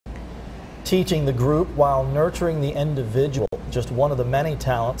teaching the group while nurturing the individual. Just one of the many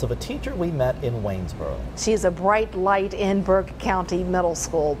talents of a teacher we met in Waynesboro. She's a bright light in Burke County Middle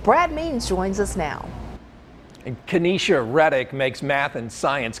School. Brad Means joins us now. And Kenesha Reddick makes math and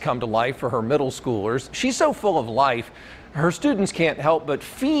science come to life for her middle schoolers. She's so full of life, her students can't help but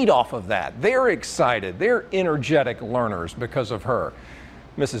feed off of that. They're excited. They're energetic learners because of her.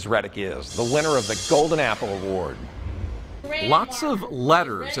 Mrs. Reddick is the winner of the Golden Apple Award. Lots of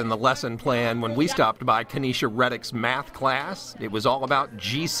letters in the lesson plan when we stopped by Kenesha Reddick's math class. It was all about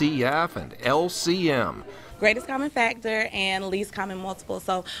GCF and LCM. Greatest common factor and least common multiple.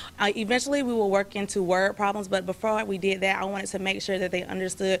 So eventually we will work into word problems, but before we did that, I wanted to make sure that they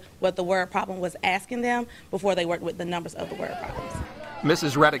understood what the word problem was asking them before they worked with the numbers of the word problems.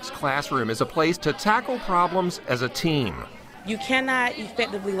 Mrs. Reddick's classroom is a place to tackle problems as a team. You cannot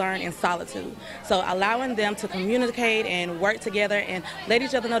effectively learn in solitude. So allowing them to communicate and work together and let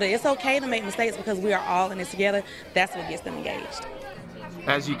each other know that it's okay to make mistakes because we are all in this together, that's what gets them engaged.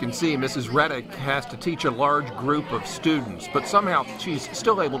 As you can see, Mrs. Reddick has to teach a large group of students, but somehow she's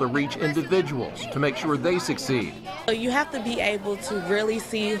still able to reach individuals to make sure they succeed. So you have to be able to really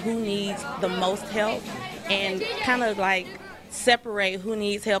see who needs the most help and kind of like separate who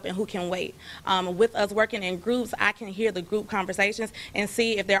needs help and who can wait. With us working in groups, I can hear the group conversations and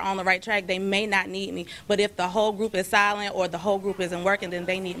see if they're on the right track. They may not need me, but if the whole group is silent or the whole group isn't working, then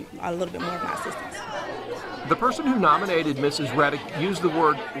they need a little bit more of my assistance. The person who nominated Mrs. Reddick used the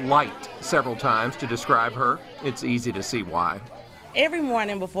word light several times to describe her. It's easy to see why. Every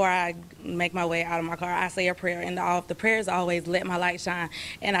morning before I make my way out of my car, I say a prayer, and the prayers always let my light shine.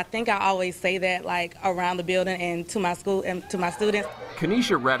 And I think I always say that like around the building and to my school and to my students.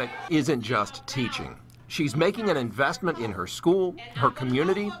 Kenesha Reddick isn't just teaching. She's making an investment in her school, her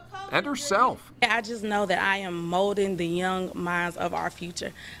community, and herself. I just know that I am molding the young minds of our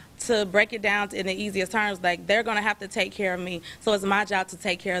future. To break it down in the easiest terms, like they're going to have to take care of me, so it's my job to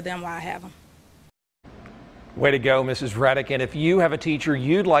take care of them while I have them. Way to go, Mrs. Reddick. And if you have a teacher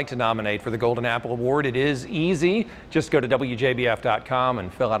you'd like to nominate for the Golden Apple Award, it is easy. Just go to WJBF.com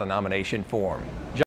and fill out a nomination form.